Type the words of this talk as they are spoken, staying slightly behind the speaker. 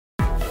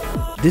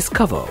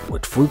Discover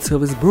what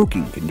full-service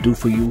broking can do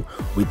for you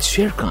with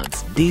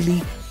Sharekhan's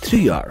daily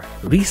 3-hour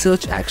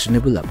research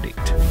actionable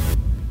update.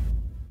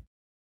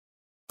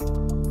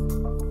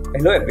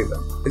 Hello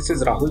everyone, this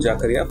is Rahul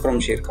Jakaria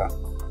from Sharekhan.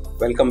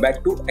 Welcome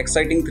back to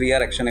exciting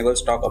 3-hour actionable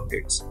stock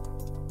updates.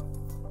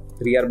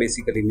 3R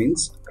basically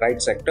means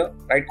right sector,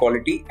 right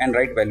quality and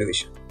right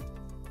valuation.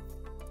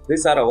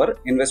 These are our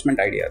investment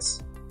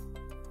ideas.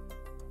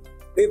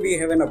 Today we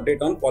have an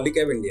update on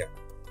Polycab India.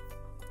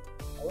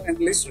 Our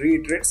analyst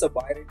reiterates a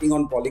buy rating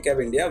on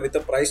Polycab India with a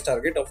price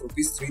target of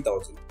Rs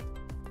 3,000.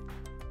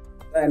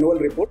 The annual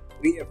report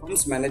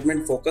reaffirms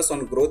management focus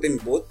on growth in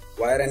both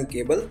wire and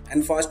cable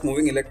and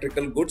fast-moving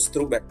electrical goods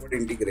through backward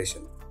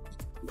integration,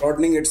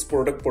 broadening its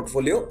product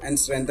portfolio and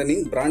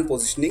strengthening brand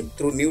positioning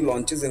through new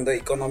launches in the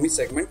economy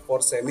segment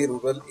for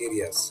semi-rural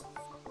areas.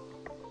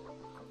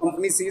 The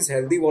company sees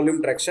healthy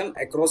volume traction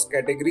across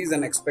categories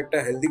and expect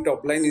a healthy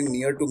top line in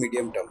near to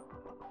medium term.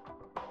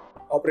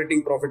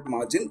 Operating profit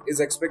margin is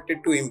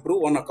expected to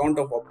improve on account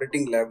of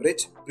operating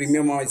leverage,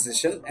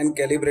 premiumization and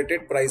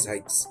calibrated price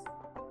hikes.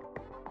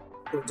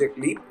 Project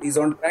LEAP is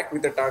on track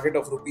with a target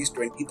of Rs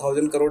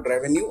 20,000 crore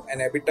revenue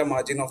and EBITDA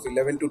margin of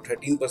 11 to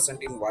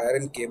 13% in wire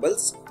and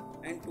cables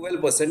and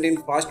 12%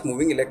 in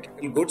fast-moving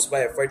electrical goods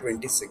by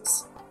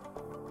FY26.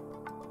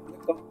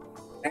 The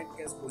net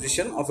cash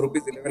position of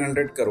Rs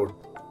 1,100 crore.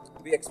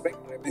 We expect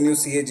revenue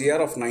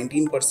CAGR of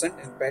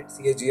 19% and PAT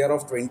CAGR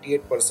of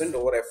 28%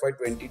 over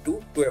FY22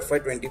 to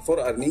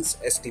FY24 earnings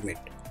estimate.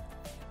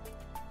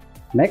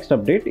 Next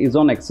update is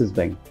on Axis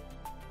Bank.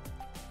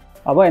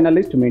 Our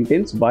analyst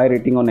maintains buy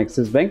rating on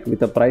Axis Bank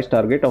with a price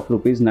target of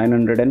Rs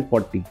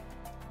 940.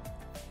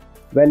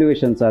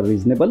 Valuations are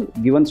reasonable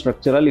given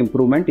structural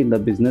improvement in the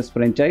business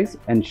franchise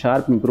and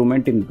sharp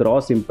improvement in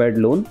gross impaired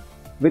loan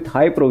with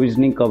high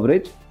provisioning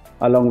coverage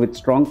along with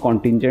strong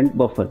contingent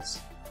buffers.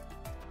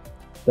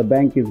 The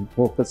bank is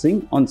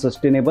focusing on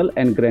sustainable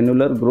and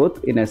granular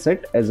growth in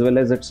asset as well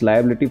as its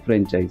liability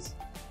franchise,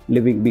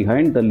 leaving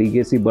behind the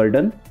legacy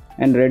burden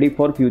and ready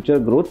for future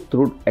growth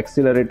through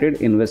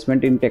accelerated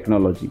investment in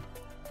technology.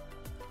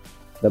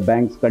 The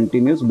bank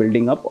continues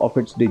building up of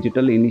its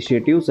digital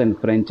initiatives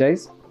and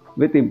franchise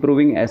with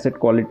improving asset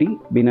quality.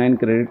 Benign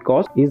credit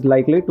cost is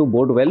likely to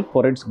bode well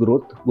for its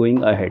growth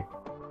going ahead.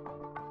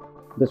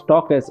 The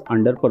stock has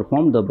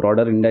underperformed the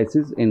broader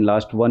indices in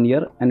last 1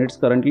 year and it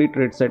currently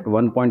trades at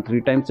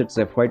 1.3 times its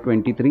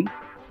FY23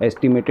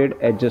 estimated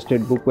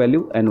adjusted book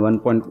value and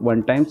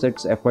 1.1 times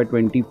its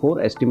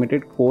FY24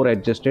 estimated core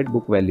adjusted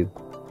book value.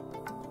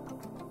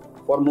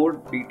 For more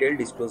detailed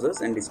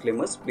disclosures and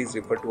disclaimers, please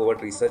refer to our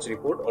research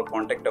report or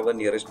contact our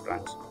nearest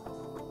branch.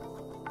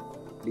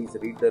 Please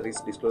read the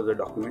risk disclosure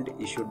document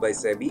issued by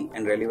SEBI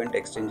and relevant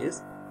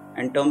exchanges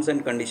and terms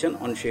and conditions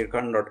on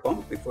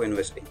sharekhan.com before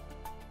investing.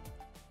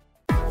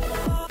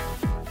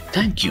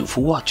 Thank you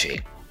for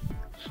watching.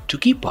 To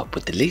keep up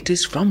with the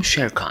latest from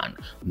Sharekhan,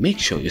 make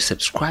sure you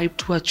subscribe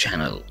to our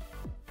channel.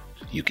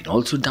 You can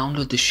also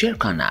download the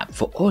Sharekhan app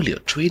for all your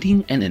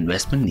trading and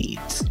investment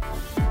needs.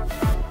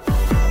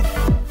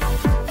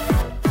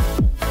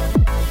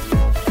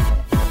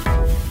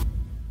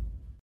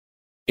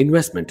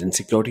 Investment in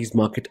securities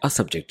market are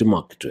subject to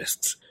market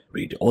risks.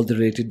 Read all the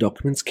related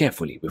documents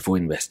carefully before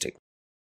investing.